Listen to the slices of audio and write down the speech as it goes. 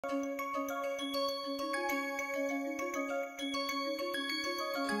Welcome.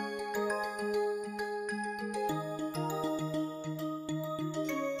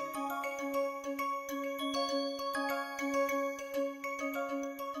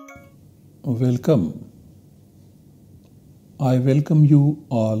 I welcome you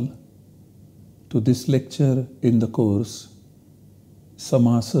all to this lecture in the course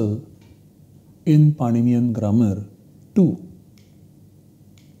Samasa in Pāṇinian Grammar 2.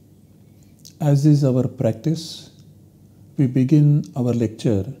 As is our practice, we begin our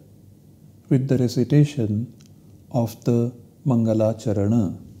lecture with the recitation of the Mangala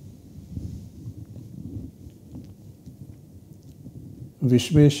Charana.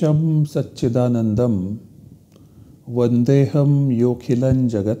 Vishvesham Satchidanandam Vandeham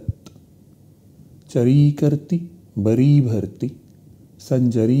Yokhilan Jagat Charikarti Baribharti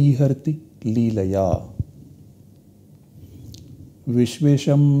Sanjariharti Leelaya.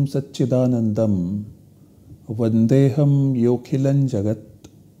 Vishvesham Satchidanandam Vandeham Yokhilan Jagat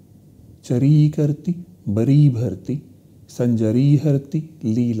Charikarti Baribharti Sanjariharti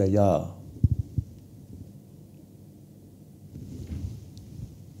Leelaya.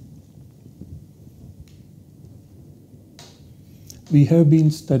 We have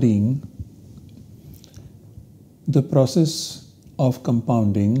been studying the process of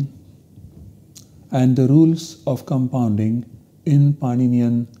compounding and the rules of compounding in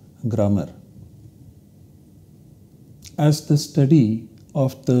Pāṇinian grammar. As the study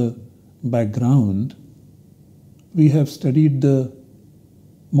of the background, we have studied the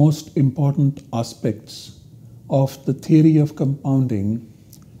most important aspects of the theory of compounding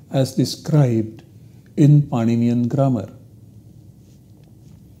as described in Pāṇinian grammar.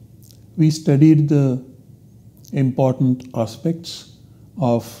 We studied the important aspects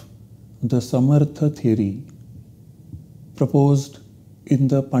of the Samartha theory proposed in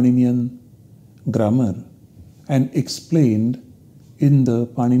the Pāṇinian grammar and explained in the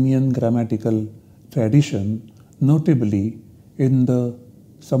Pāṇinian grammatical tradition, notably in the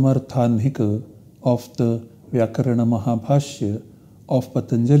Samarthanika of the Vyakarana Mahabhashya of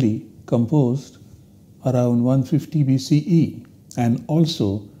Patanjali, composed around 150 BCE, and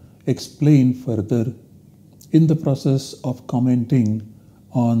also explained further in the process of commenting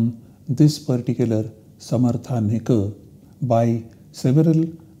on this particular Samarthanika by several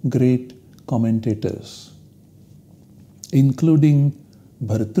great commentators, including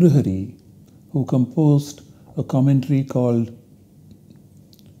Bhartrhari, who composed a commentary called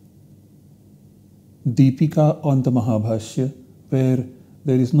Deepika on the Mahabhashya, where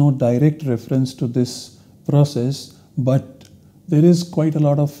there is no direct reference to this process, but there is quite a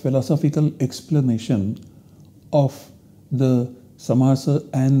lot of philosophical explanation of the Samasa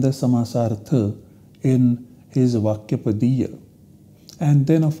and the Samasartha in his Vakyapadiya. And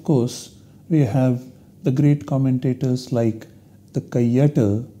then, of course, we have the great commentators like the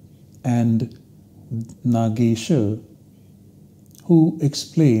Kayyata and Nagesha, who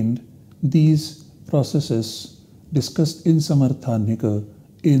explained these processes discussed in Samarthanika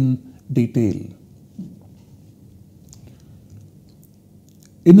in detail.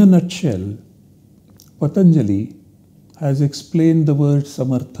 In a nutshell, Patanjali has explained the word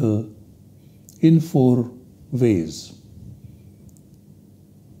Samartha in 4 ways: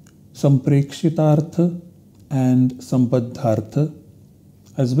 Samprekshitartha and Sambaddhartha,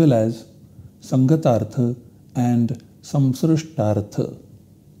 as well as Sangatartha and Samsrishtartha.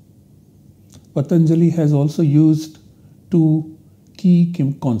 Patanjali has also used 2 key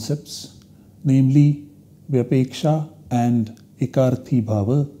concepts, namely Vyapeksha and Ekarthi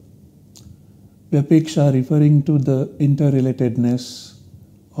Bhava. Vyapeksha referring to the interrelatedness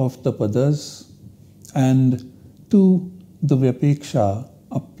of the padas, and to the Vyapeksha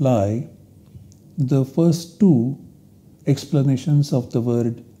apply the first 2 explanations of the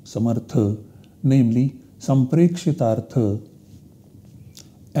word Samartha, namely Samprekshitartha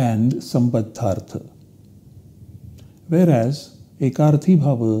and Sambaddhartha. Whereas Ekarthi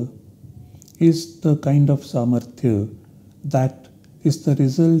Bhava is the kind of Samarthya that is the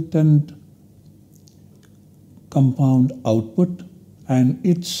resultant compound output and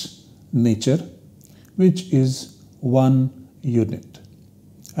its nature, which is 1 unit.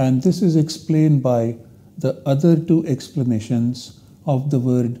 And this is explained by the other 2 explanations of the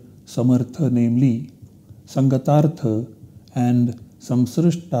word Samartha, namely Sangatartha and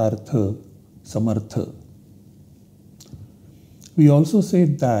Samsrishtartha Samartha. We also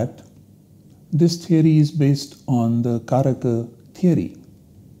said that this theory is based on the Karaka theory.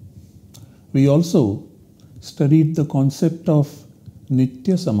 We also studied the concept of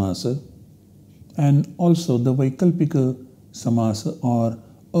Nitya Samasa and also the Vaikalpika Samasa or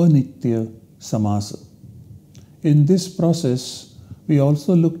anitya samasa. In this process, we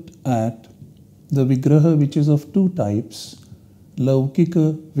also looked at the vigraha, which is of two types,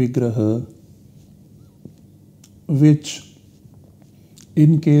 laukika vigraha, which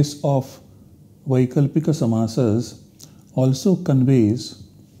in case of vaikalpika samasas also conveys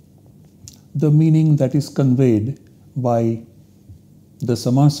the meaning that is conveyed by the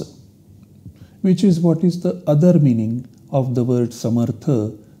samasa, which is what is the other meaning of the word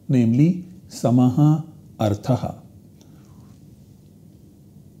samartha, namely samaha arthaha.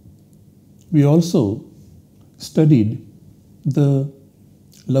 We also studied the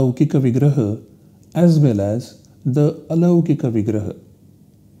laukika vigraha as well as the alaukika vigraha.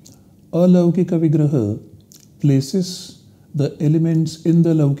 Alaukika vigraha places the elements in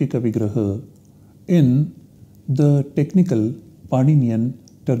the laukika vigraha in the technical Pāṇinian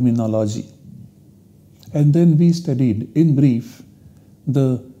terminology. And then we studied in brief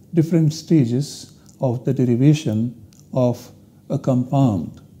the different stages of the derivation of a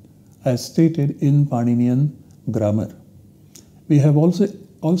compound as stated in Pāṇinian grammar. We have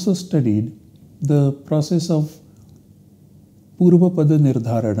also studied the process of Purvapada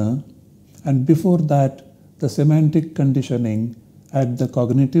Nirdharana, and before that the semantic conditioning at the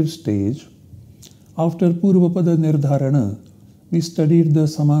cognitive stage. After Purvapada Nirdharana, we studied the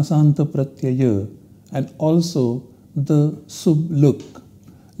Samasanta Pratyaya and also the Subluk.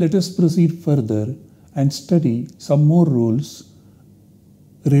 Let us proceed further and study some more rules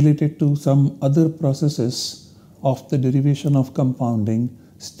related to some other processes of the derivation of compounding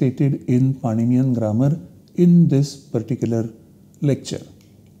stated in Pāṇinian grammar in this particular lecture.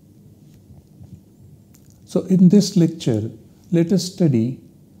 So in this lecture, let us study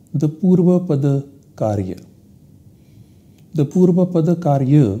the Purvapada Karya. The Purvapada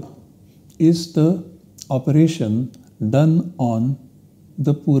Karya is the operation done on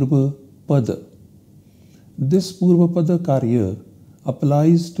the Purva Pada. This Purvapada Karya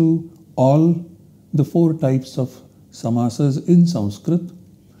applies to all the four types of samasas in Sanskrit.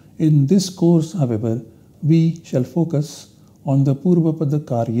 In this course, however, we shall focus on the Purvapada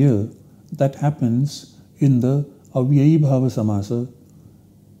Karya that happens in the Avyayi Bhava Samasa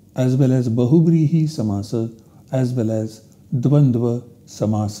as well as Bahubrihi Samasa as well as Dvandva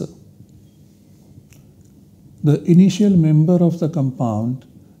Samasa. The initial member of the compound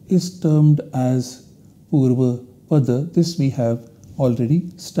is termed as Purva Pada. This we have already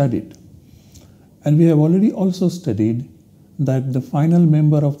studied. And we have already also studied that the final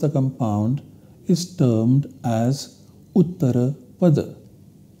member of the compound is termed as Uttara Pada.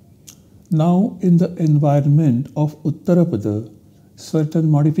 Now, in the environment of Uttara Pada,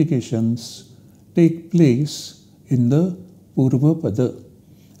 certain modifications take place in the Purva Pada.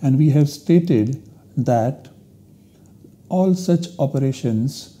 And we have stated that all such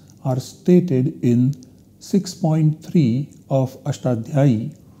operations are stated in 6.3 of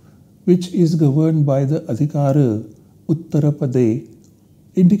Ashtadhyayi, which is governed by the Adhikara Uttarapade,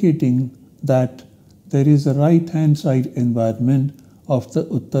 indicating that there is a right-hand side environment of the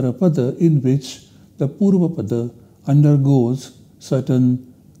Uttarapada in which the Purvapada undergoes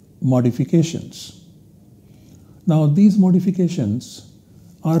certain modifications. Now these modifications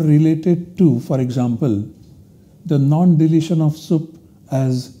are related to, for example, the non-deletion of sup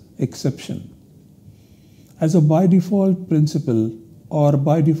as exception. As a by default principle or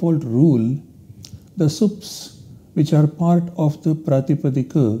by default rule, the sups which are part of the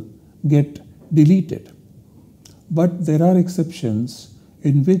Pratipadika get deleted. But there are exceptions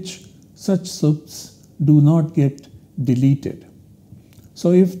in which such sups do not get deleted.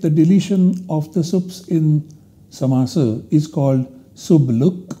 So if the deletion of the sups in samasa is called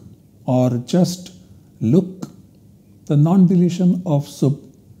subluk or just luk, the non-deletion of sup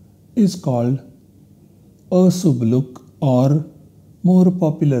is called asubluk or more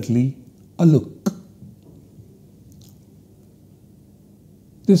popularly aluk.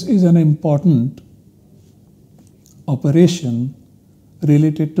 This is an important operation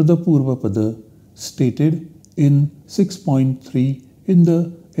related to the Purvapada stated in 6.3 in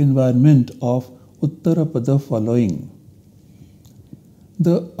the environment of Uttarapada following.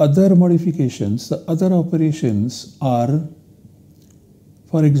 The other modifications, the other operations are,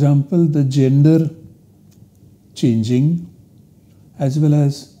 for example, the gender changing as well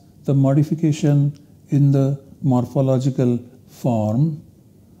as the modification in the morphological form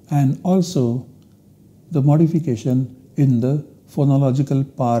and also the modification in the phonological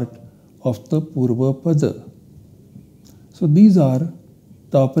part of the Purva Pada. So these are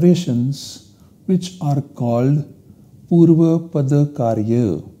the operations which are called Purva Pada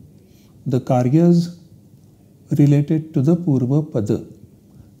Karya, the Karyas related to the Purva Pada.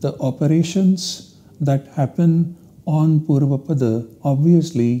 the operations that happen on Purvapada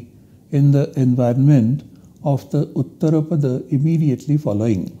obviously in the environment of the Uttarapada immediately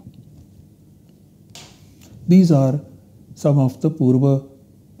following. These are some of the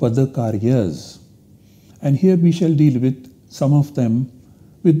Purvapada Karyas, and here we shall deal with some of them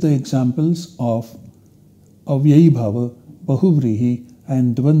with the examples of Avyayi Bhava, Bahuvrihi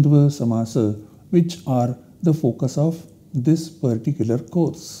and Dvandva Samasa, which are the focus of this particular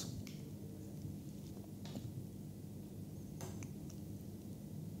course.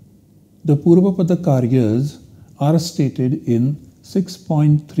 The Purvapada Karyas are stated in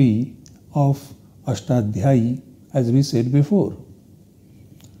 6.3 of Ashtadhyayi, as we said before.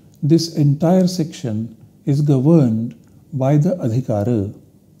 This entire section is governed by the Adhikara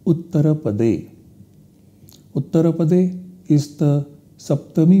Uttarapade. Uttarapade is the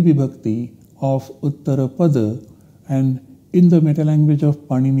Saptami Vibhakti of Uttarapada, and in the meta-language of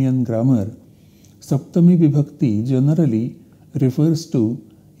Pāṇinian grammar, Saptami Vibhakti generally refers to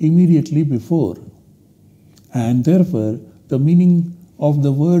immediately before, and therefore the meaning of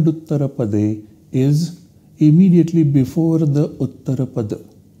the word Uttarapade is immediately before the Uttarapada.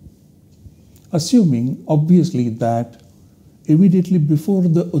 Assuming obviously that immediately before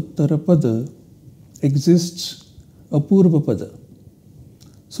the Uttarapada exists a Purvapada.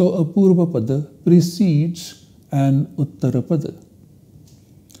 So a Purvapada precedes an Uttarapada.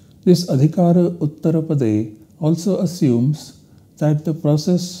 This Adhikara Uttarapade also assumes that the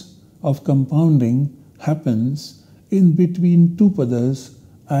process of compounding happens in between two padas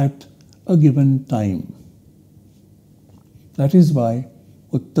at a given time. That is why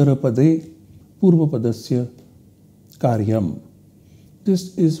Uttarapade Purvapadasya Karyam.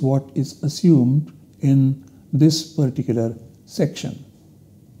 This is what is assumed in this particular section.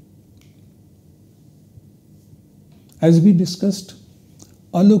 As we discussed,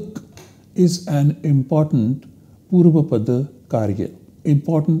 Aluk is an important Purvapada Karya,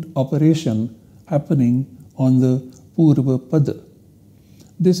 important operation happening on the Purvapada.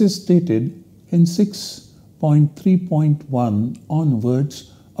 This is stated in 6.3.1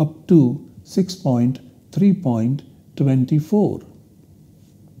 onwards up to 6.3.24.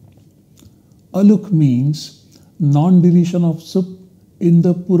 Aluk means non-deletion of sup in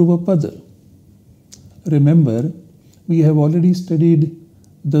the Purvapada. Remember, we have already studied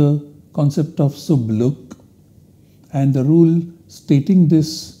the concept of subluk and the rule stating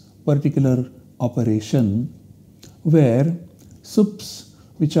this particular operation, where sups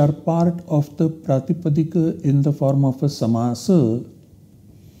which are part of the Pratipadika in the form of a samasa,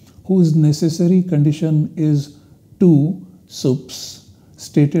 whose necessary condition is two sups,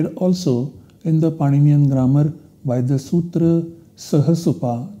 stated also in the Pāṇinian grammar by the sutra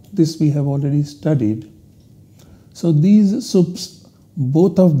Sahasupa. This we have already studied. So these sups,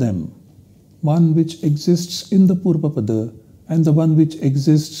 both of them, one which exists in the Purvapada and the one which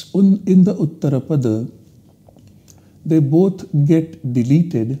exists in the Uttarapada, they both get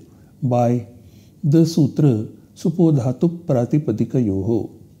deleted by the sutra Supodhatu Pratipadika Yoho.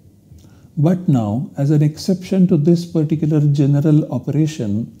 But now, as an exception to this particular general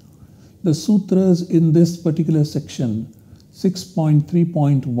operation, the sutras in this particular section,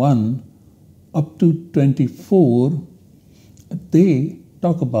 6.3.1 up to 24, they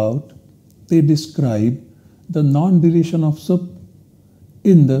describe the non-deletion of sup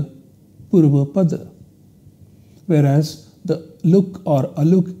in the Purvapada, whereas the luk or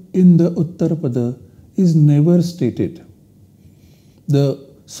aluk in the Uttarapada is never stated. The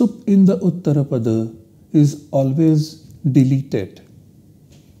sup in the Uttarapada is always deleted.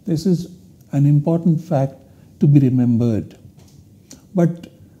 This is an important fact to be remembered. But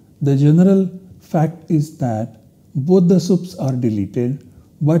the general fact is that both the sups are deleted,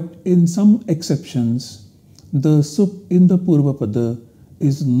 but in some exceptions, the sup in the Purvapada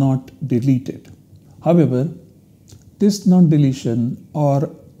is not deleted. However, this non-deletion, or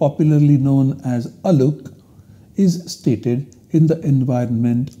popularly known as aluk, is stated in the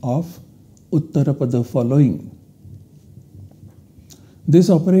environment of Uttarapada following. This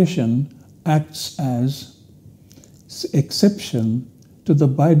operation acts as exception to the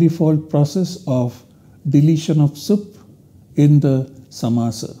by default process of deletion of sup in the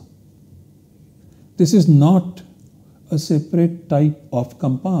samasa. This is not a separate type of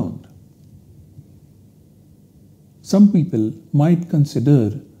compound. Some people might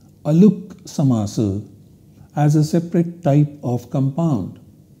consider aluk samasa as a separate type of compound.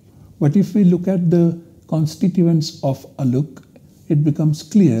 But if we look at the constituents of aluk, it becomes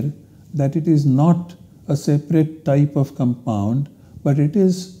clear that it is not a separate type of compound, but it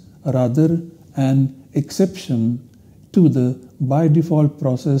is rather an exception to the by default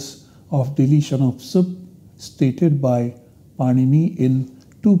process of deletion of sup stated by Pāṇini in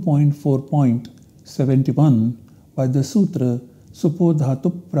 2.4.71 by the Sutra Supo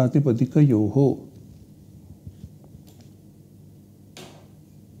Dhatu Pratipadikayoho.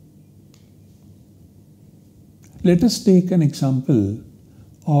 Let us take an example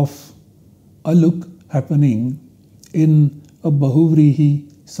of a look happening in a Bahuvrihi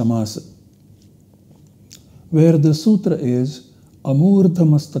Samasa, where the sutra is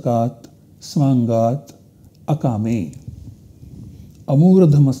Amurdhamastakat Swangat Akame.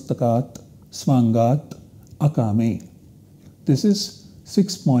 Amurdhamastakat Swangat Akame. This is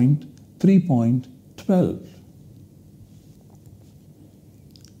 6.3.12.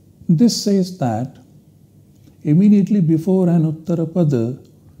 This says that immediately before an Uttarapada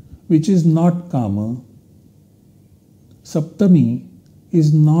which is not Kama, Saptami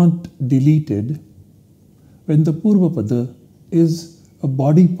is not deleted when the Purvapada is a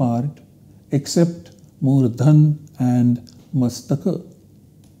body part except Murdhan and Mastaka.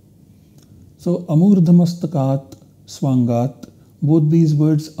 So Amurdhamastakat, Swangat, both these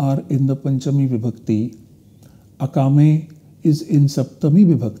words are in the Panchami Vibhakti. Akame is in Saptami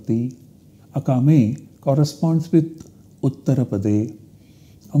Vibhakti. Akame corresponds with Uttarapade.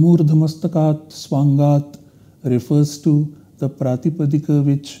 Amurdhamastakat, Swangat refers to the Pratipadika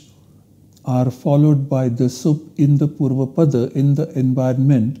which are followed by the sup in the Purvapada in the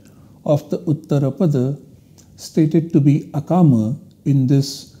environment of the Uttarapada stated to be Akama in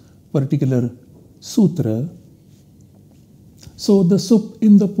this particular sutra. So the sup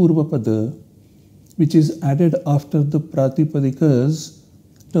in the Purvapada which is added after the Pratipadikas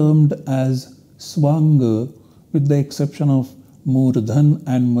termed as Swanga with the exception of Murdhan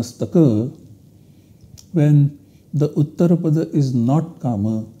and Mastaka, when the Uttarapada is not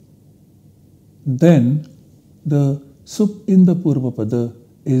Kama, then the sup in the Purvapada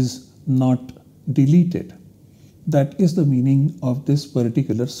is not deleted. That is the meaning of this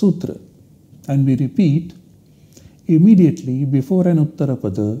particular sutra. And we repeat, immediately before an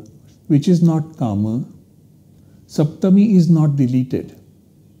Uttarapada which is not Kama, Saptami is not deleted.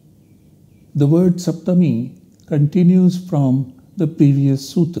 The word Saptami continues from the previous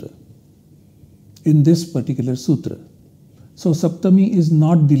sutra in this particular sutra. So Saptami is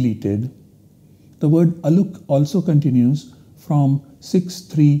not deleted. The word Aluk also continues from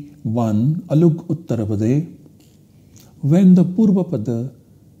 631 Aluk Uttarapade when the Purvapada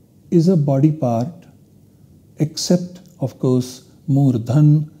is a body part except of course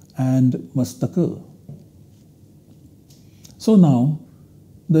Murdhan and Mastaka. So now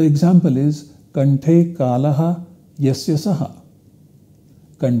the example is Kanthe Kalaha Yasya Saha.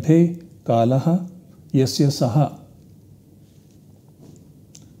 Kanthe Kalaha Yasya Saha.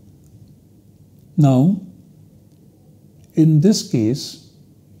 Now, in this case,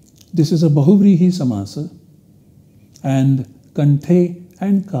 this is a Bahuvrihi Samasa, and Kanthe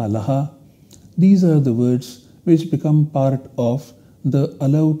and Kalaha, these are the words which become part of the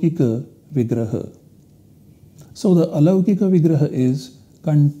Alaukika Vigraha. So the Alaukika Vigraha is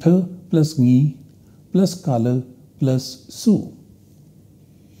Kantha plus Ngi plus Kala plus Su.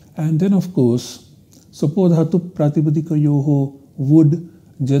 And then of course, Supodhatu Pratipadika Yoho would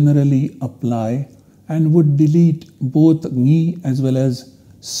generally apply and would delete both Ngi as well as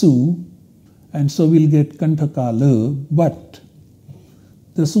Su, and so we'll get Kantha Kala, but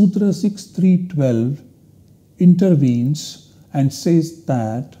the Sutra 6.3.12 intervenes and says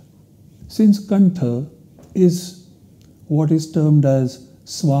that since Kantha is what is termed as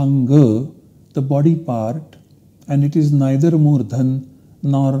Swanga, the body part, and it is neither Murdhan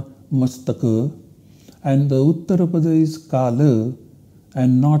nor Mastaka, and the Uttarapada is Kala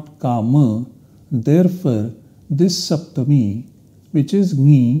and not Kama, therefore this Saptami, which is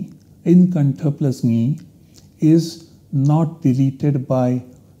Ngi in Kantha plus Ngi, is not deleted by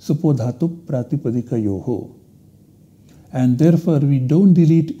Supodhatu Pratipadika Yoho. And therefore we don't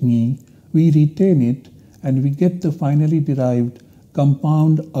delete Ngi, we retain it, and we get the finally derived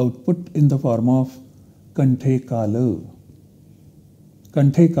compound output in the form of Kanthe Kala.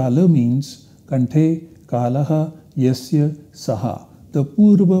 Kanthe Kala means Kanthe Kalaha Yasya Saha. The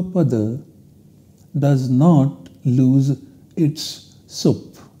Purva Pada does not lose its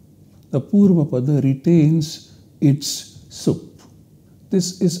sup. The Purva Pada retains its sup.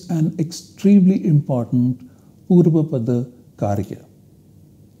 This is an extremely important Purva Pada Karya,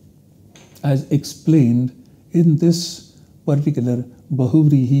 as explained in this particular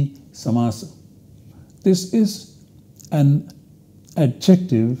Bahuvrihi Samasa. This is an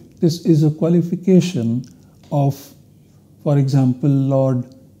adjective, this is a qualification of, for example, Lord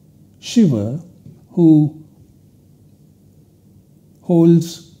Shiva, who holds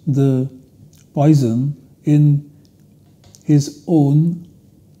the poison in his own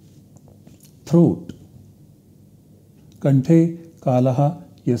throat. Kanthe kalaha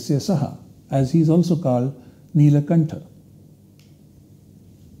yasya saha, as he is also called Nilakantha.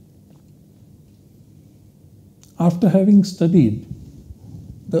 After having studied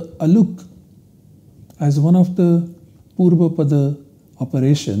the aluk as one of the Purvapada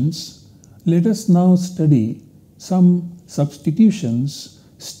operations, let us now study some substitutions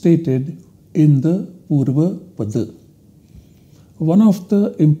stated in the Purvapada. One of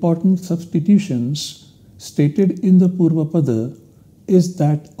the important substitutions stated in the Purvapada is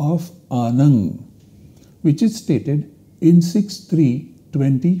that of Anang, which is stated in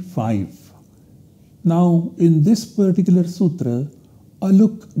 6.3.25. Now, in this particular sutra,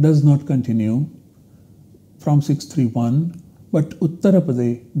 aluk does not continue from 6.3.1, but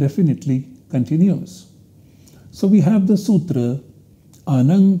Uttarapade definitely continues. So we have the sutra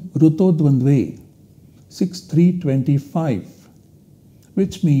Anang Ruto Dvandve 6.3.25,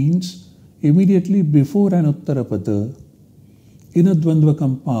 which means immediately before an Uttarapada in a Dvandva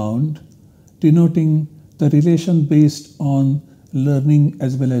compound denoting the relation based on learning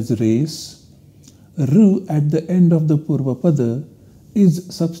as well as race, Ru at the end of the Purvapada is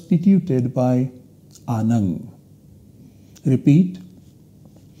substituted by Anang. Repeat.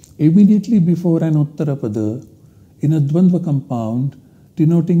 Immediately before an Uttarapada in a Dvandva compound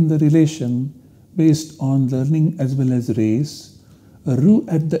denoting the relation based on learning as well as race, Ru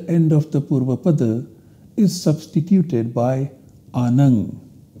at the end of the Purvapada is substituted by Anang.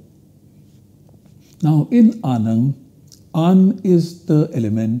 Now in Anang, An is the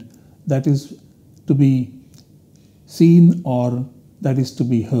element that is to be seen or that is to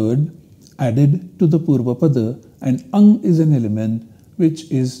be heard added to the Purvapada, and Ang is an element which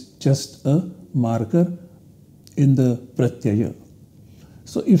is just a marker in the Pratyaya.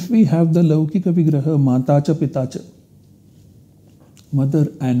 So if we have the Laukika Vigraha Matacha Pitacha,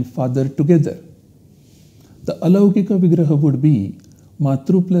 mother and father together, the Alaukika Vigraha would be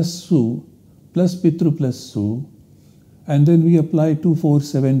Matru plus Su plus Pitru plus Su, and then we apply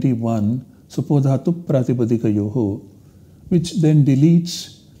 2471 Supodhatu Pratipadika Yoho, which then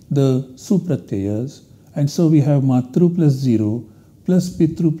deletes the Su Pratyayas, and so we have Matru plus 0 plus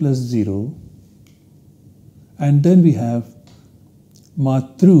Pitru plus 0, and then we have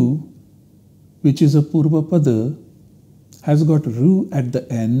Matru, which is a Purvapada, has got Ru at the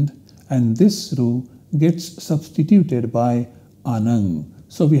end, and this Ru gets substituted by Anang.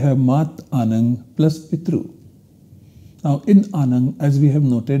 So we have Mat Anang plus Pitru. Now in Anang, as we have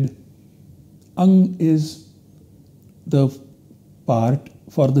noted, Ang is the part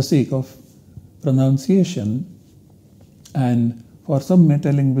for the sake of pronunciation, and for some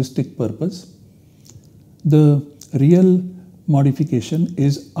metalinguistic purpose, the real modification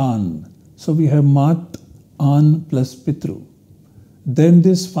is An. So we have Mat An plus Pitru. Then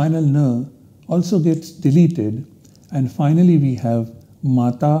this final Na also gets deleted, and finally we have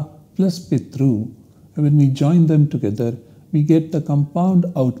Mata plus Pitru. And when we join them together, we get the compound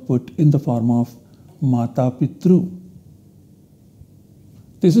output in the form of Mata Pitru.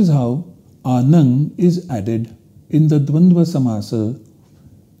 This is how Anang is added in the Dvandva Samasa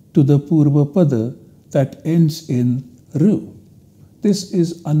to the Purvapada that ends in Ru. This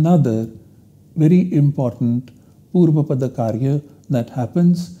is another very important Purvapada Karya that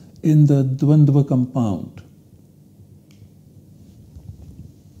happens in the Dvandva compound.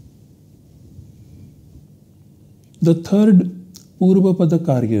 The third Purvapada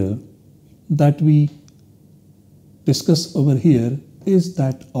Karya that we discuss over here is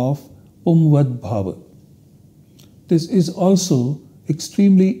that of Pumvad Bhava. This is also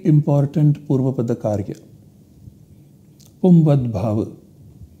extremely important Purvapada Karya. Pumvad Bhava.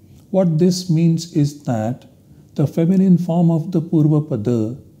 What this means is that the feminine form of the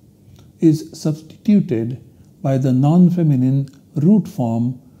Purvapada is substituted by the non-feminine root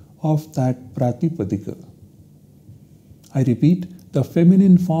form of that Pratipadika. I repeat, the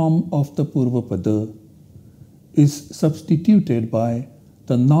feminine form of the Purvapada is substituted by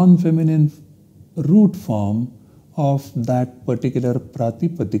the non-feminine root form of that particular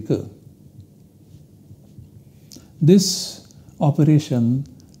Pratipadika. This operation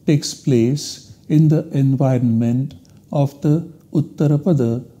takes place in the environment of the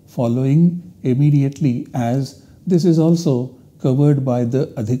Uttarapada following immediately, as this is also covered by the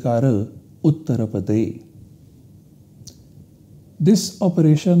Adhikara Uttarapade. This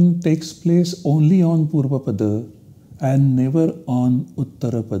operation takes place only on Purvapada and never on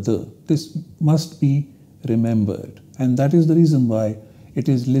Uttarapada. This must be remembered, and that is the reason why it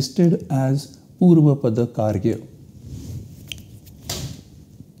is listed as Purvapada Karya.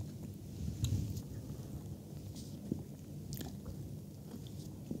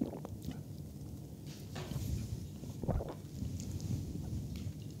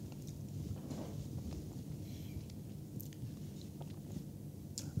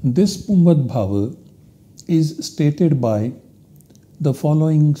 This Pumvad Bhava is stated by the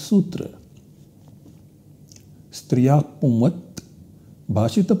following sutra. Striyak Pumvat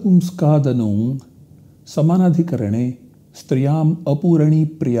Bhashita Pumskadanung Samanadhikarane Striyam Apurani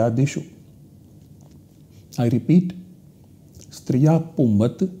Priyadishu. I repeat, Striyak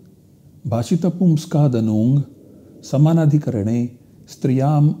Pumvat Bhashita Pumskadanung Samanadhikarane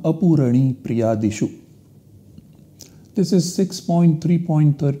Striyam Apurani Priyadishu. This is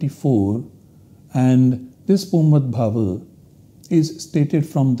 6.3.34, and this Pumvad Bhava is stated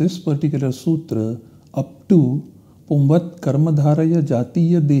from this particular sutra up to Pumvat Karmadharaya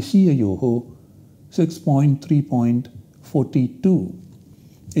Jatiya Deshiya Yoho 6.3.42.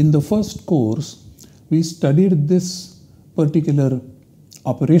 In the first course, we studied this particular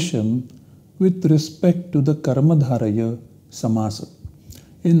operation with respect to the Karmadharaya Samasa.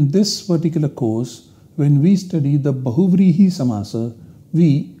 In this particular course, when we study the Bahuvrihi Samasa,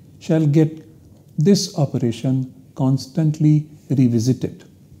 we shall get this operation constantly revisited.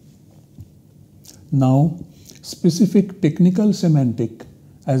 Now, specific technical semantic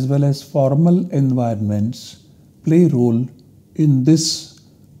as well as formal environments play a role in this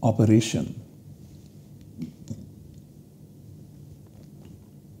operation.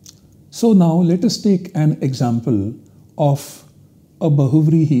 So now let us take an example of a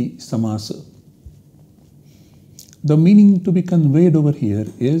Bahuvrihi Samasa. The meaning to be conveyed over here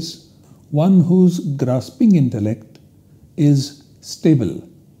is one whose grasping intellect is stable.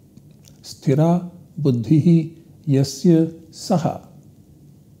 Sthira buddhihi yasya saha.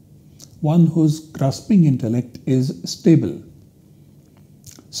 One whose grasping intellect is stable.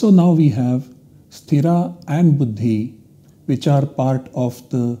 So now we have sthira and buddhi, which are part of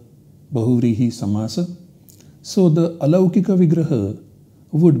the Bahuvrihi Samasa. So the Alaukika Vigraha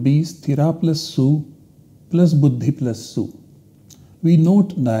would be sthira plus su plus buddhi plus su. We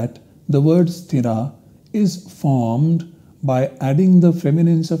note that the word sthira is formed by adding the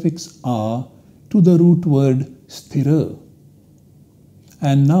feminine suffix a to the root word sthira.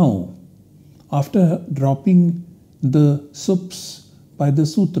 And now, after dropping the sups by the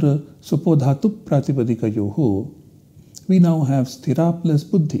sutra supodhatu pratipadika yoho, we now have sthira plus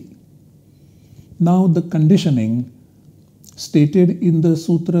buddhi. Now the conditioning stated in the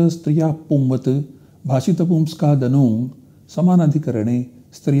sutra striya pumvat Bhashita Pumskadanung Samanadhikarane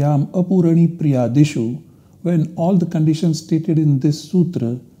Striyam Apurani Priyadishu, when all the conditions stated in this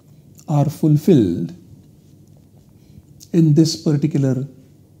sutra are fulfilled in this particular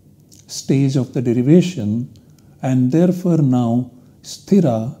stage of the derivation, and therefore now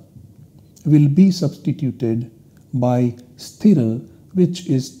sthira will be substituted by sthira, which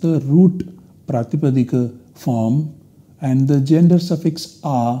is the root pratipadika form, and the gender suffix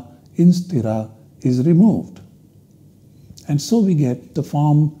a in sthira is removed. And so we get the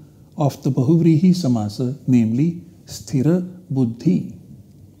form of the Bahuvrihi Samasa, namely Sthira Buddhi.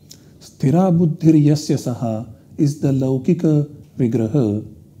 Sthira Buddhir Yasya Saha is the Laukika Vigraha,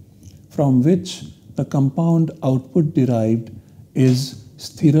 from which the compound output derived is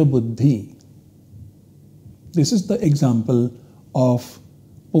Sthira Buddhi. This is the example of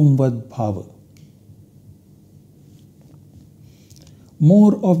Pumvad Bhava.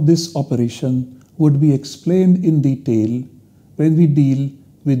 More of this operation would be explained in detail when we deal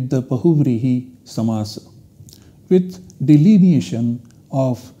with the Bahuvrihi Samasa, with delineation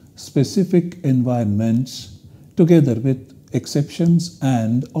of specific environments together with exceptions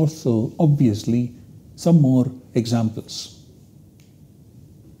and also obviously some more examples.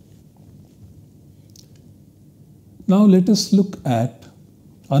 Now let us look at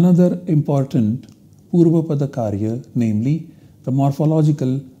another important Purvapada Karya, namely the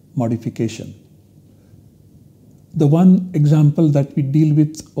morphological modification. The one example that we deal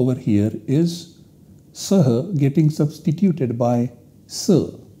with over here is Saha getting substituted by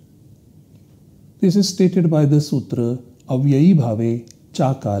Sa. This is stated by the sutra Avyayi Bhave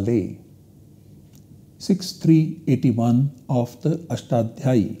Chakale 6.3.81 of the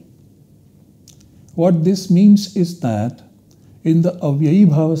Ashtadhyayi. What this means is that in the Avyayi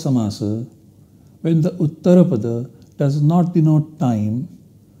Bhava Samasa, when the Uttarapada does not denote time,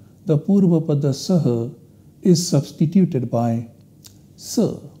 the Purvapada Saha is substituted by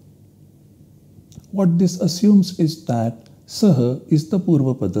Sa. What this assumes is that Saha is the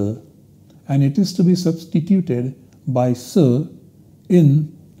Purvapada and it is to be substituted by Sa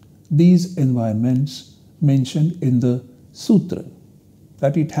in these environments mentioned in the sutra.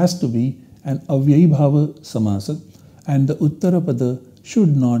 That it has to be an Avyayi Bhava Samasa and the Uttarapada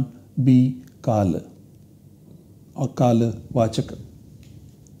should not be Kala or Kala Vachaka.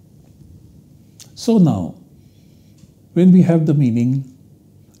 So now, when we have the meaning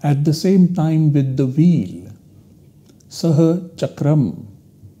at the same time with the wheel. Saha chakram.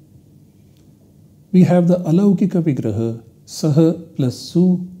 We have the alaukika vigraha, saha plus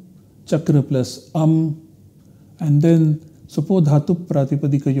su, chakra plus and then supodhatu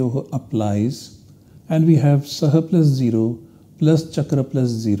pratipadikayoho applies, and we have saha plus 0 plus chakra plus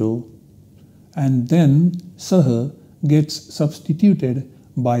 0, and then saha gets substituted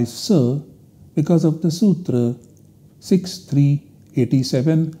by sa because of the sutra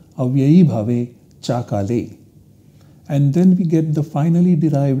 6.3.87 avyayi bhave chakale. And then we get the finally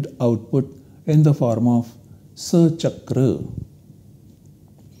derived output in the form of sa chakra.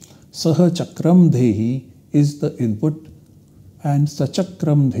 Saha chakram dhehi is the input and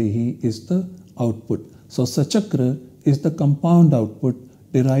sachakram dhehi is the output. So sachakra is the compound output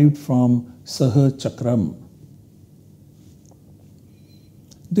derived from saha chakram.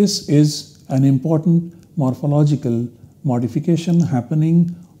 This is an important morphological modification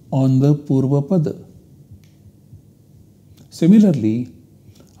happening on the purva pada. Similarly,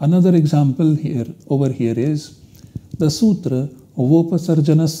 another example over here is the sutra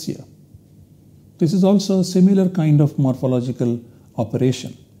vopasarjanasya. This is also a similar kind of morphological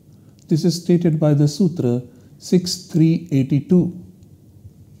operation. This is stated by the sutra 6.3.82.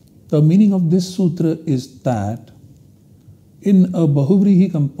 The meaning of this sutra is that in a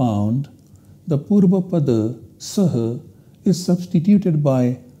bahuvrihi compound, the purva pada saha is substituted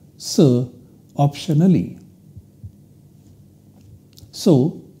by sa optionally.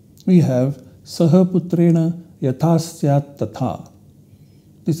 So we have saha putrena yathasyat tatha.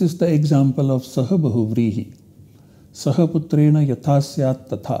 This is the example of saha bahuvrihi. Saha putrena yathasyat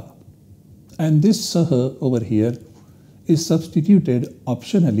tatha. And this saha over here is substituted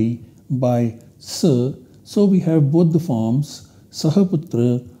optionally by sa. So we have both the forms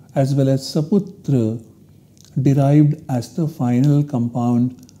sahaputra as well as saputra derived as the final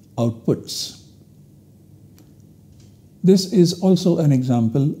compound outputs. This is also an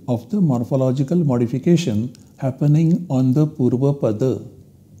example of the morphological modification happening on the purva pada.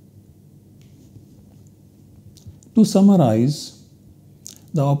 To summarize,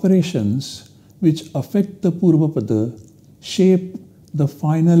 the operations which affect the purva pada shape the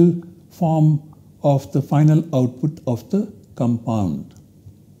final form of the final output of the compound.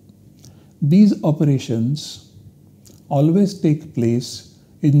 These operations always take place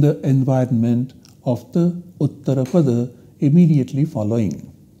in the environment of the uttara pada immediately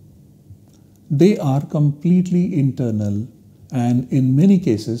following. They are completely internal, and in many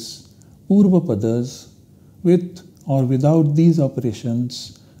cases, purva padas with or without these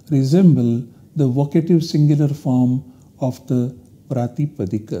operations resemble the vocative singular form of the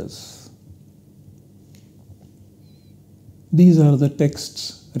pratipadikas. These are the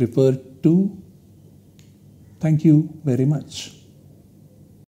texts referred to. Thank you very much.